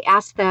 I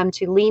ask them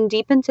to lean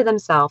deep into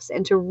themselves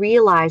and to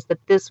realize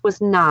that this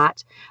was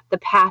not the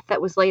path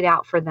that was laid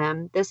out for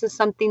them. This is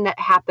something that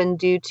happened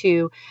due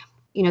to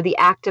the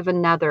act of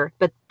another,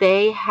 but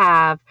they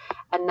have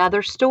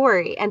another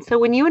story. And so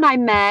when you and I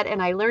met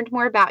and I learned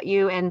more about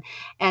you and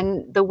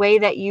the way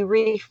that you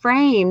really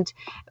framed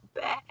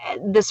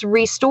this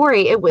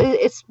restory.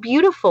 It's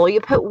beautiful.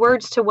 You put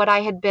words to what I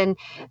had been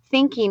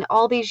thinking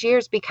all these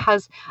years,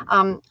 because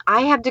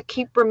I had to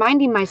keep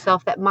reminding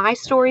myself that my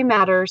story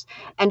matters.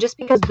 And just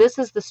because this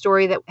is the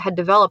story that had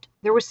developed,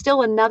 there was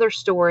still another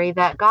story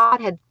that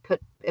God had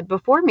put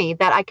before me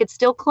that I could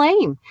still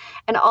claim.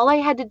 And all I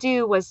had to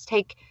do was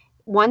take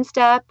one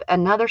step,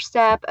 another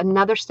step,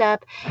 another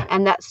step,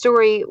 and that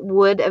story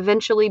would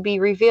eventually be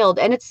revealed.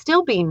 And it's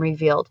still being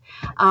revealed.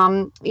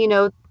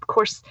 Of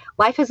course,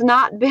 life has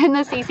not been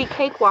this easy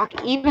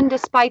cakewalk, even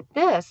despite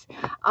this.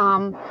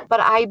 But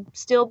I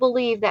still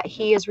believe that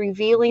He is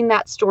revealing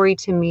that story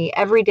to me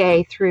every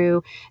day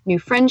through new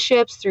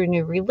friendships, through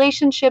new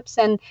relationships,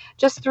 and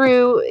just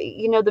through,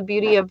 the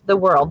beauty of the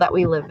world that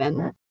we live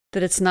in.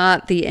 That it's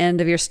not the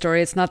end of your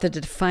story. It's not the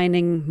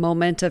defining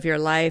moment of your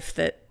life,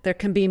 that there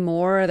can be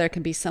more, there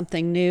can be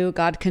something new.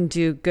 God can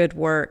do good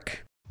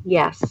work.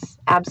 Yes,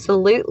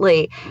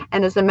 absolutely.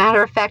 And as a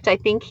matter of fact, I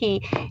think he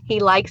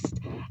likes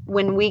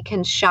when we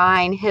can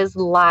shine His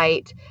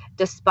light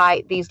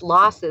despite these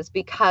losses,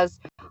 because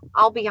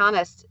I'll be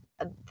honest,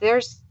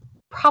 there's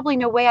probably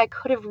no way I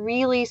could have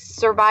really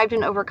survived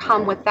and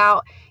overcome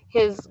without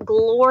His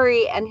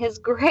glory and His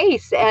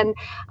grace. And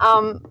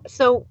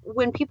so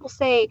when people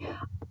say,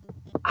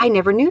 I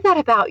never knew that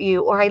about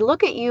you, or I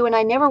look at you and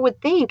I never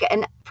would think.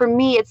 And for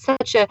me, it's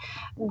such a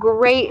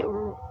great,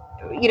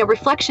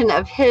 reflection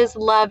of His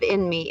love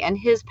in me and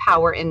His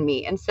power in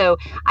me. And so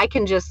I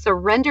can just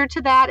surrender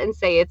to that and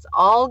say, it's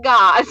all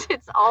God.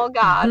 It's all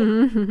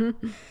God.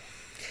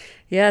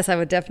 Yes, I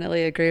would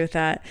definitely agree with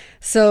that.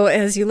 So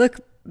as you look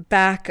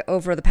back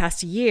over the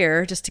past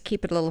year, just to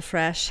keep it a little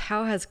fresh,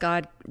 how has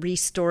God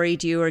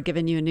restoried you or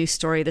given you a new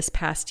story this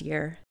past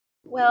year?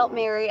 Well,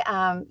 Mary,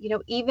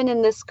 even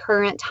in this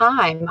current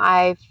time,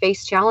 I've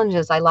faced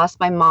challenges. I lost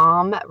my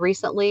mom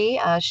recently.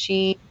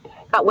 She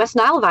got West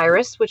Nile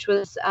virus, which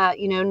was,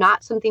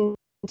 not something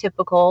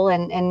typical,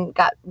 and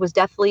was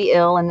deathly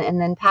ill, and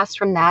then passed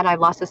from that. I've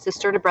lost a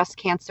sister to breast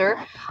cancer.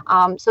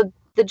 So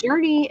the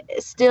journey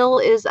still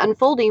is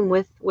unfolding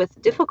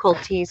with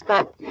difficulties.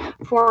 But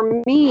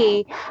for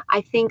me,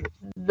 I think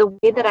the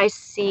way that I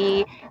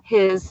see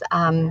his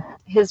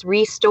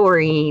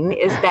restoring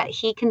is that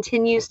He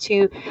continues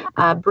to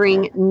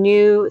bring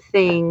new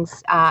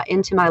things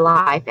into my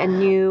life and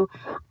new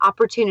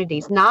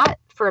opportunities, not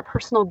for a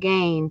personal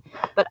gain,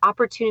 but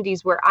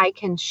opportunities where I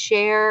can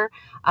share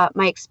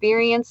my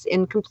experience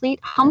in complete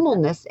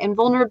humbleness and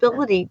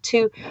vulnerability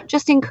to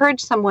just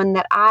encourage someone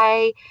that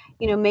I,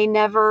 may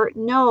never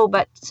know,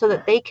 but so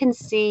that they can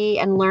see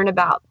and learn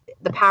about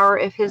the power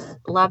of His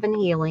love and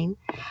healing.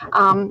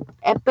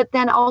 But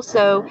then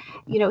also,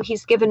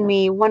 He's given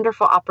me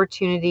wonderful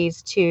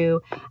opportunities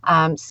to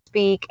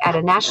speak at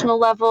a national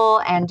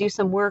level and do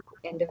some work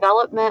in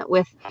development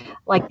with,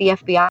 like, the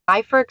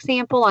FBI, for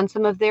example, on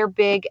some of their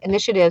big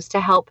initiatives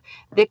to help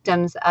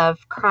victims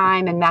of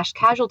crime and mass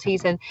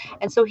casualties. And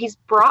so He's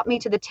brought me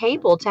to the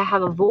table to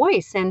have a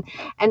voice. And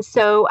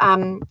so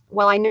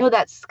while I know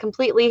that's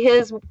completely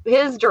His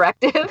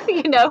directive,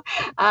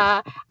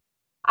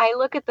 I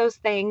look at those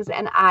things,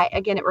 and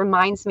it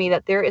reminds me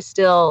that there is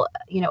still,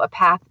 a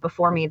path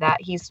before me that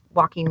He's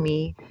walking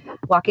me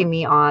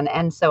on.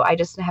 And so I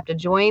just have to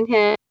join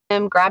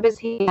Him, grab His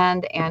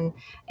hand, and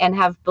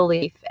have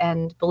belief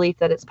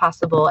that it's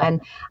possible.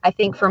 And I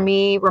think for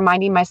me,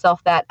 reminding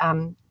myself that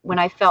when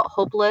I felt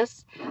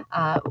hopeless,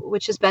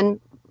 which has been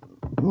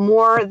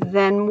more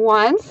than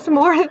once,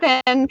 more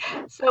than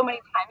so many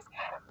times,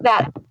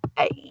 that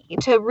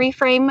to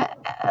reframe,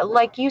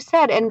 like you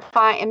said, and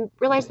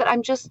realize that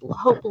I'm just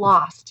hope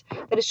lost,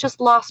 that it's just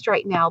lost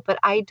right now, but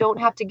I don't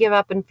have to give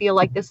up and feel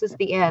like this is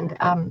the end.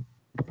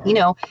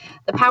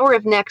 The power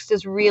of next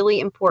is really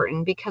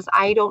important, because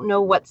I don't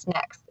know what's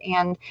next.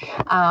 And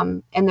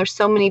there's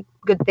so many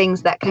good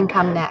things that can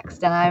come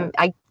next. And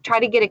I try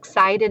to get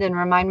excited and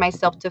remind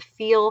myself to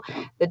feel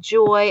the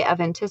joy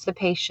of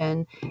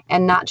anticipation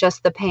and not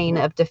just the pain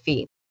of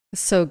defeat.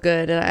 So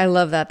good. And I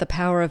love that, the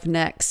power of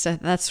next.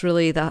 That's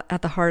really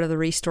at the heart of the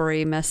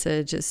Restory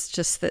message, is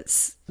just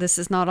that this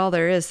is not all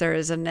there is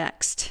a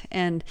next.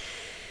 And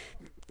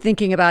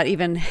thinking about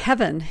even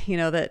heaven,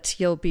 that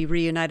you'll be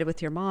reunited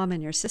with your mom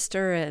and your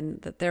sister, and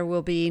that there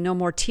will be no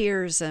more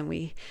tears. And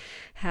we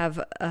have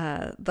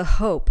the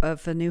hope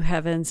of the new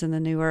heavens and the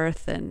new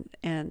earth,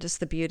 and just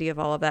the beauty of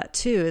all of that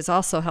too is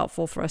also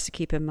helpful for us to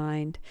keep in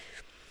mind.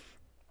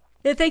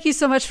 Thank you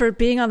so much for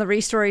being on the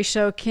Restory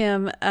Show,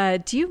 Kim.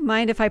 Do you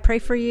mind if I pray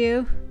for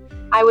you?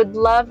 I would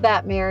love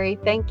that, Mary.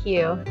 Thank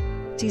you.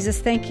 Jesus,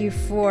 thank you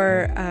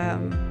for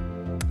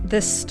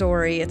this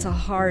story. It's a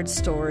hard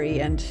story,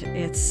 and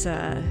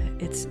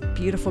it's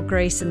beautiful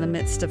grace in the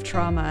midst of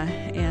trauma.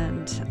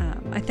 And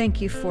I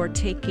thank you for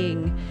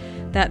taking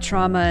that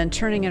trauma and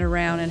turning it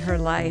around in her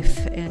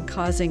life and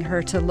causing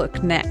her to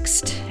look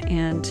next.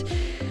 And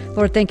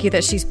Lord, thank you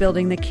that she's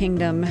building the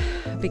kingdom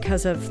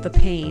because of the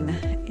pain.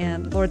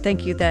 And Lord,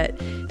 thank you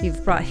that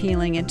you've brought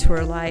healing into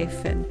her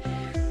life. And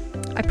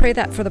I pray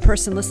that for the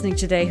person listening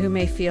today who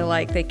may feel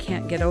like they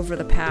can't get over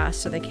the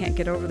past or they can't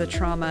get over the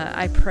trauma,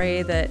 I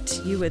pray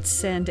that you would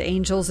send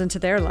angels into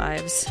their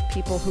lives,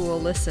 people who will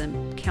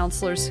listen,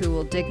 counselors who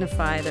will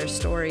dignify their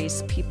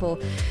stories, people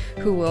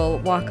who will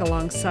walk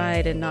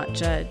alongside and not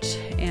judge.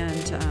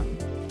 And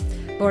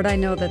Lord, I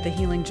know that the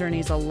healing journey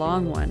is a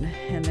long one,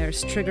 and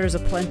there's triggers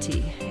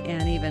aplenty,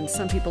 and even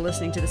some people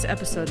listening to this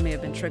episode may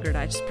have been triggered.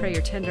 I just pray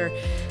your tender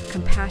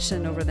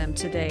compassion over them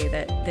today,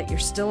 that you're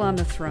still on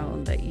the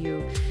throne, that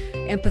you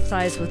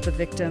empathize with the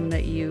victim,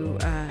 that you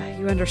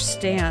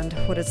understand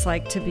what it's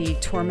like to be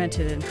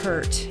tormented and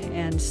hurt.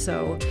 And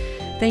so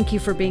thank you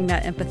for being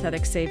that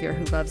empathetic Savior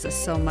who loves us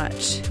so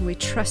much. We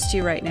trust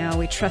you right now.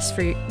 We trust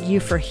you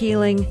for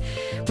healing.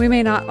 We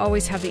may not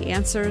always have the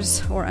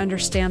answers or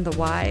understand the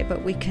why,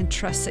 but we can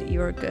trust that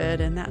you are good,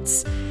 and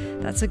that's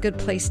a good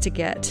place to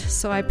get.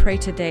 So I pray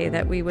today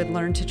that we would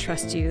learn to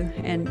trust you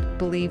and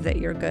believe that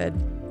you're good.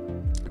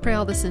 I pray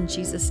all this in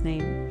Jesus'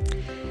 name.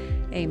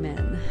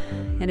 Amen.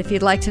 And if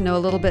you'd like to know a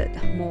little bit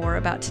more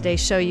about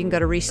today's show, you can go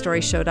to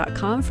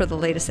restoryshow.com for the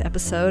latest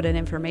episode and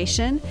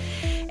information.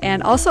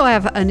 And also I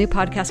have a new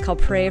podcast called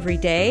Pray Every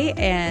Day,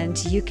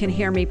 and you can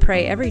hear me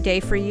pray every day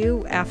for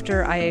you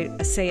after I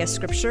say a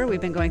scripture.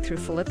 We've been going through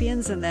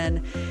Philippians and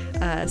then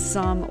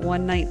Psalm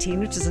 119,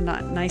 which is a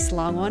nice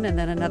long one, and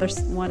then another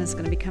one is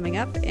going to be coming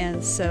up.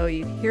 And so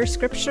you hear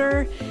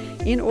scripture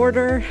in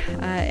order,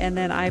 and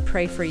then I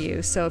pray for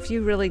you. So if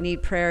you really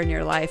need prayer in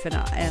your life, and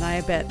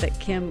I bet that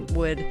Kim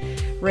would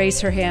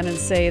raise her hand and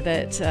say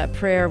that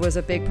prayer was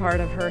a big part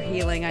of her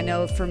healing. I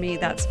know for me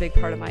that's a big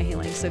part of my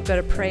healing. So go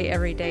to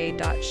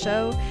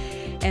prayeveryday.show,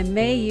 and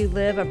may you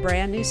live a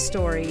brand new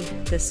story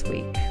this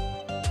week.